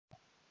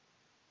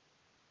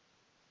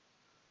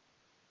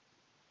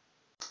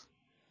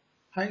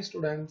Hi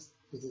students,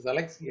 this is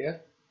Alex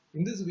here.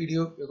 In this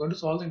video, we are going to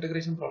solve the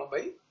integration problem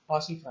by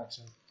partial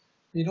fraction.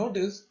 We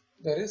notice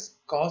there is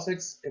cos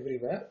x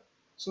everywhere.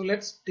 So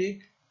let's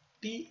take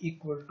t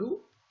equal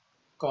to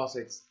cos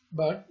x,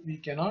 but we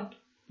cannot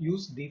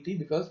use dt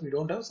because we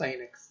don't have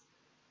sin x.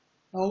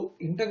 Now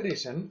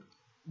integration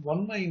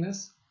 1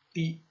 minus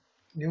t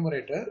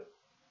numerator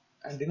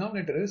and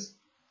denominator is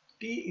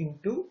t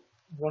into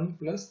 1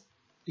 plus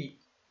t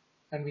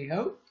and we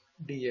have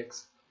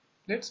dx.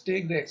 Let's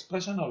take the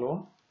expression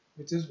alone,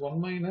 which is 1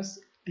 minus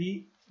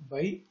t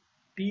by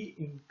t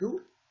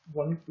into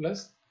 1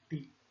 plus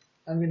t.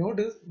 And we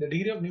notice the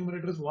degree of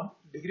numerator is 1,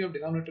 degree of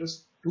denominator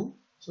is 2.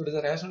 So it is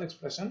a rational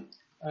expression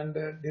and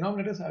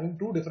denominator is having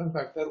two different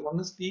factors. One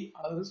is t,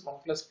 another is 1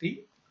 plus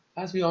t.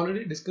 As we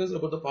already discussed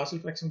about the partial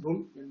fraction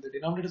rule, when the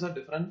denominators are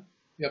different,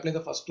 we apply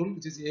the first rule,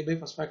 which is a by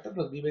first factor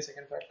plus b by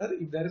second factor.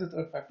 If there is a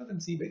third factor, then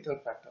c by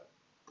third factor.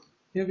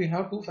 Here we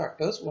have two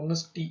factors, one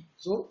is t,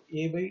 so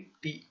a by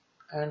t,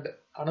 and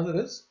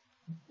another is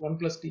 1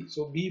 plus t,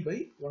 so b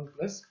by 1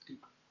 plus t.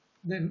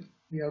 Then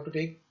we have to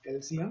take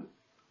LCM.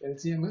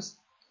 LCM is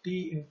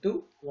t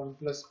into 1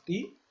 plus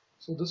t,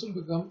 so this will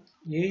become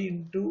a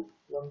into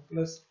 1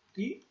 plus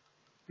t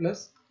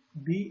plus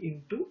b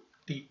into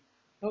t.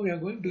 Now we are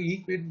going to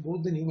equate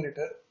both the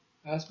numerator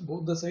as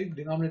both the side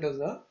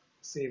denominators are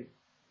same.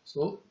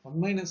 So 1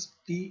 minus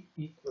t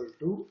equal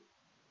to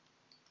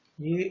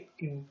a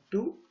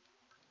into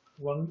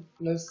 1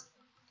 plus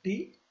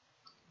t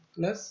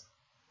plus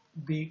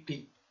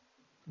bt.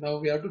 Now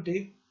we have to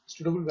take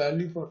suitable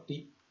value for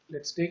t.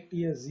 Let's take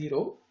t as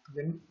 0,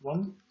 then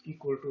 1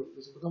 equal to,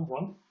 this will become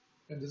 1,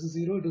 and this is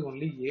 0, it is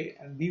only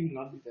a, and b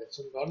will not be there.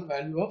 So we got the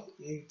value of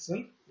a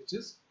itself, which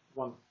is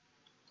 1.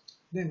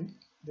 Then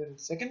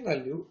second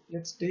value,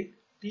 let's take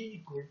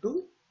t equal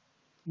to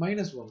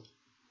minus 1.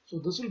 So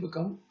this will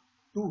become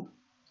 2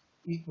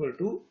 equal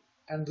to,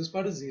 and this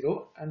part is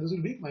 0, and this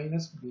will be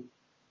minus b.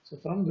 So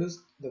from this,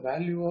 the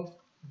value of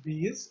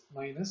b is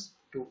minus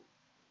 2.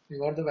 We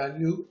got the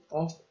value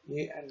of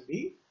a and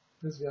b.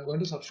 This we are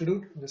going to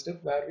substitute in the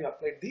step where we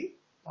applied the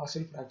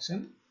partial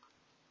fraction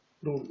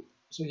rule.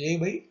 So a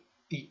by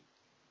t.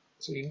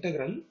 So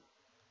integral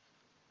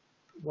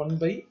 1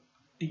 by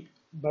t,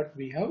 but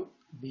we have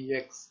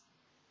dx.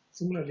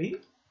 Similarly,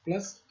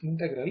 plus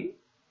integral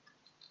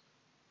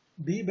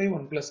b by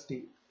 1 plus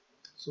t.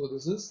 So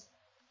this is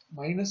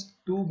minus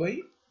 2 by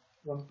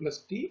 1 plus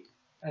t,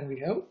 and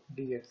we have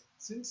dx.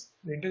 Since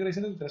the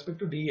integration is with respect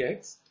to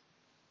dx,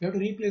 we have to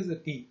replace the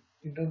t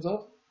in terms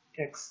of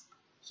x.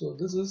 So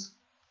this is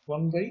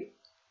 1 by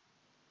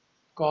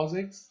cos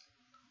x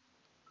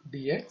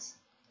dx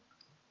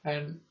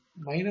and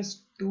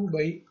minus 2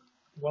 by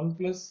 1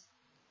 plus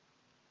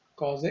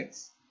cos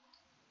x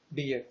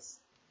dx.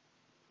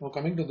 Now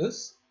coming to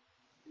this,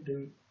 it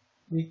will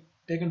be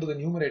taken to the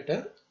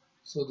numerator.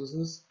 So this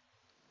is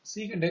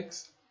secant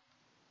x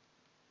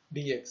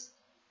dx.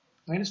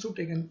 Minus 2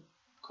 taken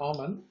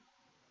common,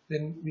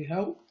 then we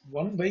have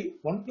 1 by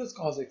 1 plus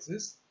cos x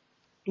is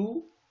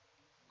 2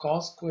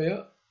 cos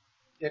square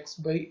x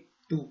by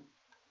 2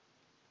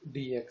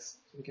 dx.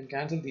 So we can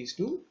cancel these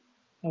two.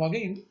 Now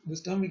again,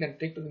 this term we can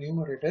take to the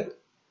numerator.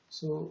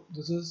 So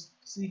this is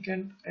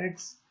secant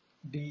x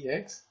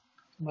dx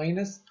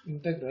minus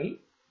integral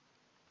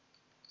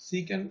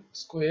secant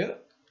square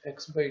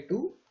x by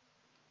 2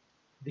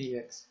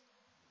 dx.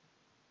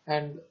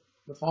 And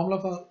the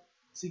formula for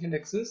secant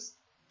x is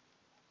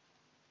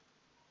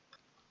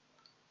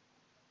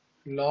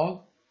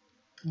log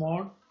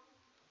mod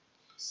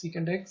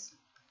secant x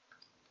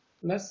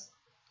plus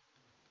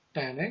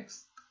tan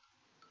x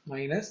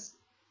minus,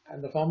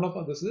 and the formula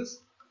for this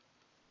is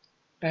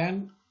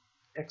tan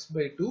x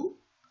by 2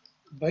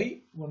 by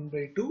 1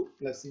 by 2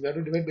 plus, we have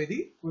to divide by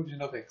the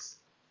coefficient of x.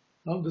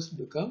 Now this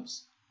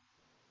becomes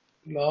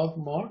log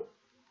mod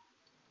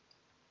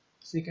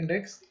secant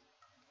x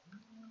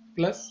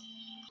plus,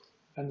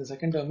 and the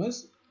second term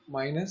is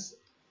minus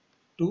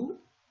 2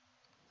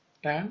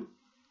 tan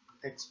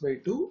x by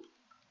 2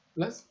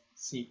 plus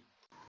c.